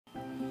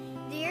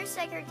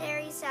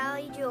Secretary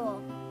Sally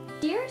Jewell.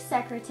 Dear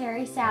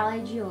Secretary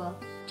Sally Jewell.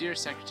 Dear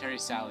Secretary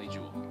Sally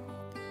Jewell.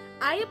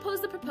 I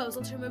oppose the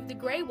proposal to remove the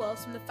gray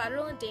wolves from the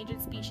Federal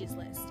Endangered Species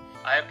List.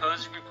 I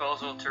oppose the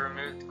proposal to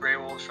remove the gray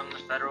wolves from the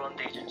Federal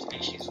Endangered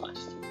Species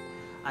List.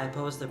 I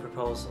oppose the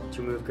proposal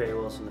to remove gray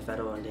wolves from the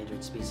Federal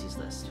Endangered Species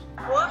List.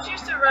 Wolves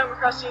used to roam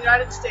across the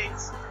United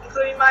States,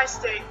 including my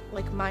state.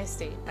 Like my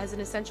state, as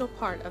an essential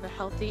part of a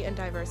healthy and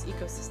diverse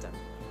ecosystem.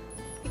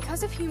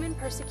 Because of human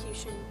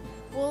persecution,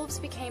 wolves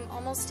became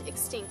almost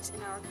extinct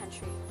in our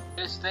country.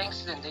 It is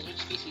thanks to the Endangered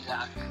Species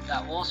Act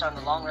that wolves are on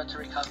the long road to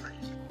recovery.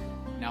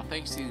 Now,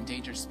 thanks to the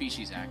Endangered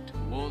Species Act,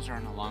 wolves are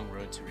on a long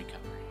road to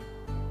recovery.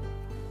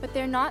 But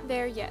they're not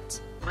there yet.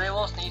 Gray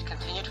wolves need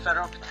continued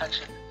federal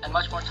protection and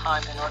much more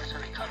time in order to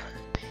recover.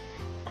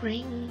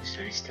 Gray wolves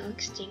are still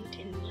extinct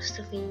in most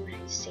of the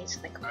United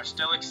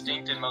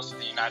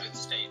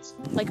States.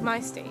 Like my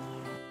state.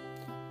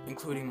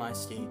 Including my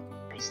state.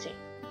 My state.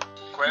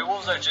 Gray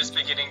wolves are just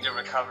beginning to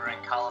recover in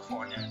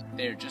California.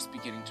 They are just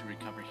beginning to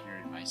recover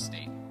here in my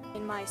state.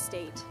 In my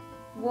state.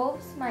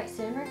 Wolves might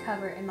soon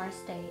recover in my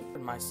state.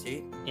 In my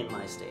state. In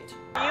my state.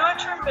 You want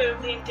to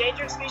remove the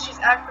Endangered Species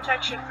Act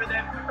protection for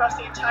them across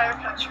the entire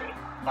country.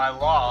 By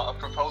law, a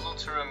proposal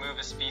to remove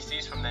a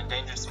species from the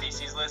Endangered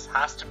Species List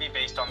has to be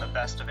based on the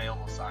best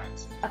available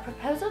science. A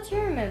proposal to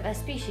remove a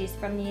species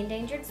from the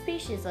Endangered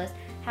Species List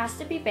has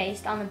to be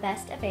based on the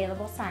best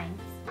available science.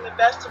 The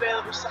best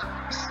available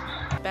science.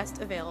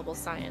 Best available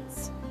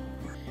science.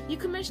 You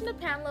commissioned a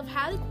panel of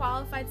highly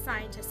qualified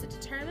scientists to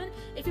determine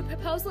if your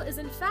proposal is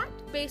in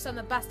fact based on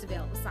the best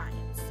available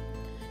science.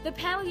 The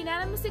panel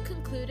unanimously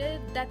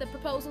concluded that the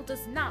proposal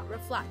does not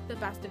reflect the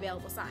best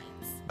available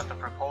science. But the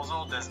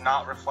proposal does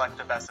not reflect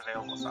the best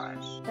available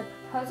science. The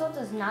proposal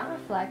does not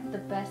reflect the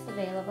best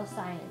available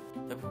science.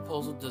 The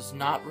proposal does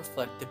not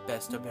reflect the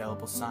best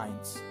available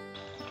science.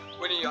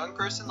 When a young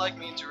person like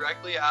me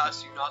directly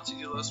asked you not to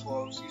delist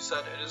wolves, you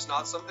said it is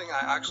not something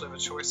I actually have a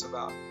choice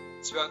about.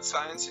 It's about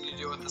science and you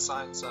do what the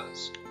science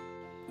says.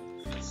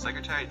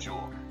 Secretary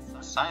Jewell,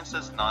 the science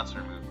says not to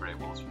remove gray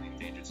wolves from the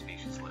Endangered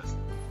Species List.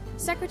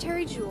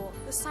 Secretary Jewell,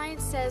 the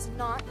science says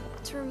not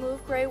to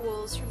remove gray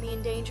wolves from the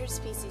Endangered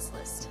Species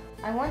List.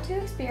 I want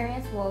to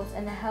experience wolves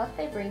and the health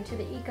they bring to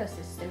the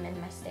ecosystem in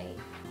my state.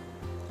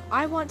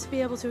 I want to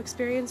be able to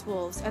experience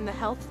wolves and the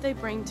health they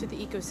bring to the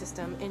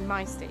ecosystem in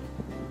my state.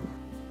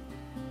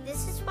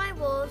 This is why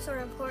wolves are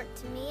important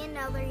to me and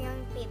other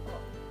young people.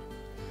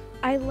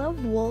 I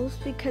love wolves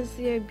because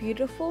they are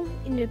beautiful,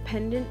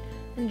 independent,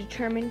 and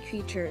determined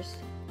creatures.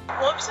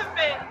 Wolves have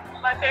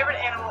been my favorite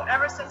animal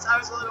ever since I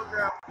was a little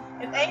girl.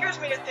 It angers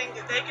me to think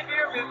that they could be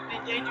removed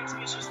from the Endangered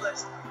Species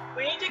List.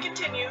 We need to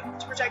continue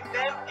to protect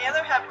them and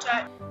their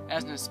habitat.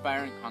 As an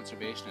aspiring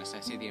conservationist, I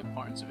see the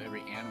importance of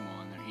every animal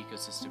in their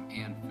ecosystem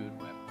and food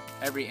web.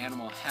 Every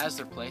animal has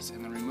their place,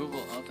 and the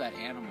removal of that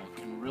animal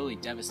can really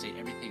devastate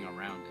everything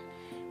around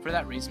it. For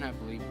that reason, I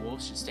believe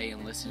wolves should stay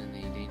enlisted in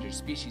the Endangered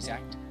Species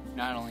Act,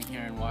 not only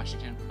here in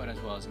Washington, but as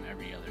well as in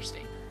every other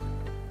state.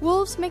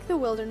 Wolves make the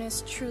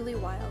wilderness truly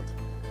wild.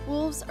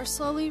 Wolves are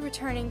slowly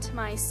returning to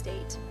my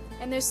state,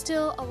 and there's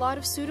still a lot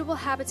of suitable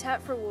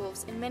habitat for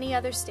wolves in many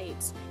other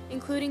states,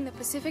 including the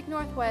Pacific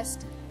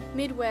Northwest,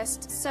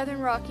 Midwest, Southern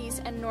Rockies,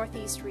 and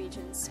Northeast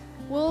regions.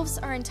 Wolves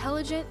are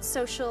intelligent,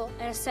 social,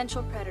 and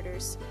essential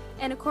predators,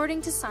 and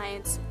according to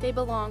science, they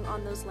belong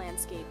on those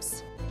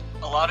landscapes.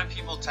 A lot of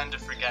people tend to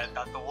forget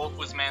that the wolf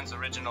was man's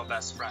original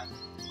best friend.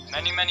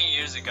 Many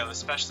years ago,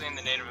 especially in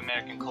the Native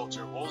American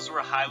culture, wolves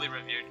were highly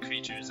revered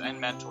creatures and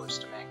mentors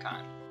to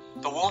mankind.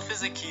 The wolf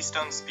is a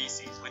keystone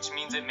species, which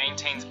means it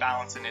maintains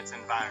balance in its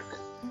environment.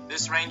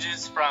 This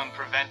ranges from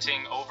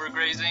preventing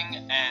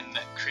overgrazing and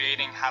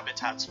creating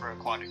habitats for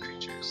aquatic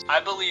creatures. I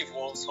believe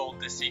wolves hold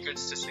the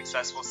secrets to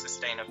successful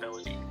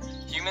sustainability.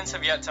 Humans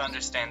have yet to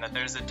understand that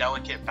there's a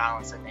delicate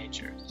balance in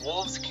nature.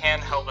 Wolves can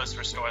help us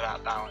restore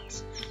that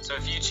balance. So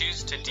if you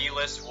choose to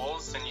delist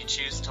wolves, then you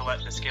choose to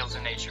let the scales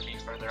of nature be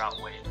further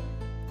outweighed.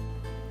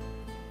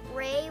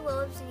 Gray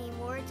wolves need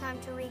more time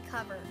to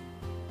recover.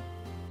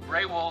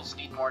 Gray wolves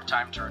need more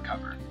time to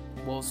recover.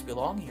 Wolves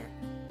belong here.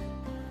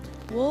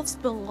 Wolves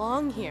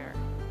belong here.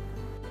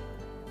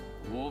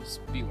 Wolves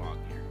belong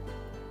here.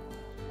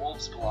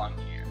 Wolves belong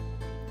here.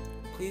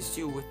 Please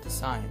do with the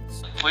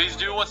science. Please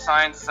do what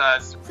science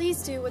says.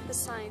 Please do what the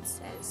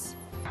science says.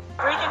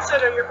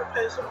 Reconsider your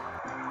proposal.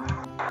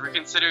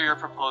 Reconsider your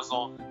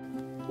proposal.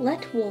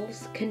 Let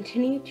wolves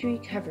continue to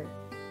recover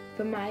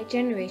for my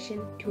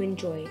generation to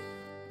enjoy.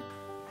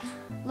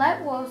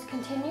 Let wolves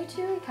continue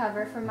to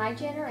recover for my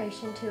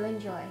generation to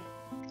enjoy.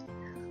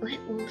 Let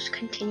wolves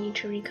continue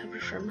to recover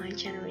for my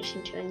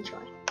generation to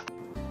enjoy.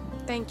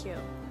 Thank you.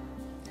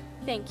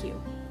 Thank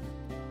you.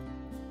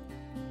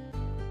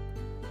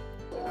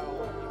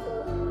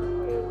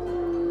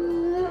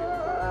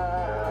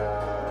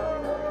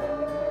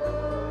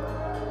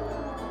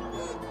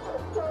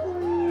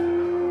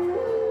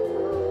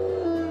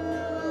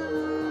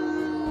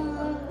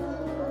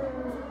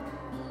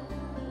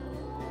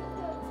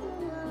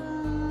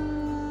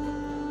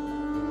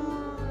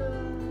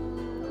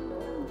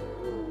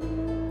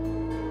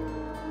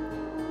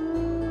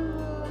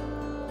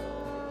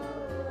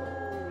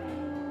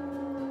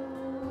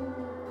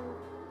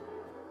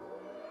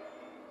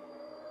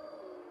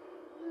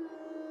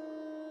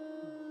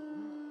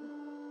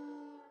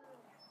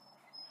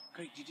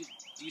 Craig,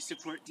 do you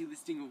support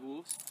delisting of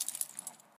wolves?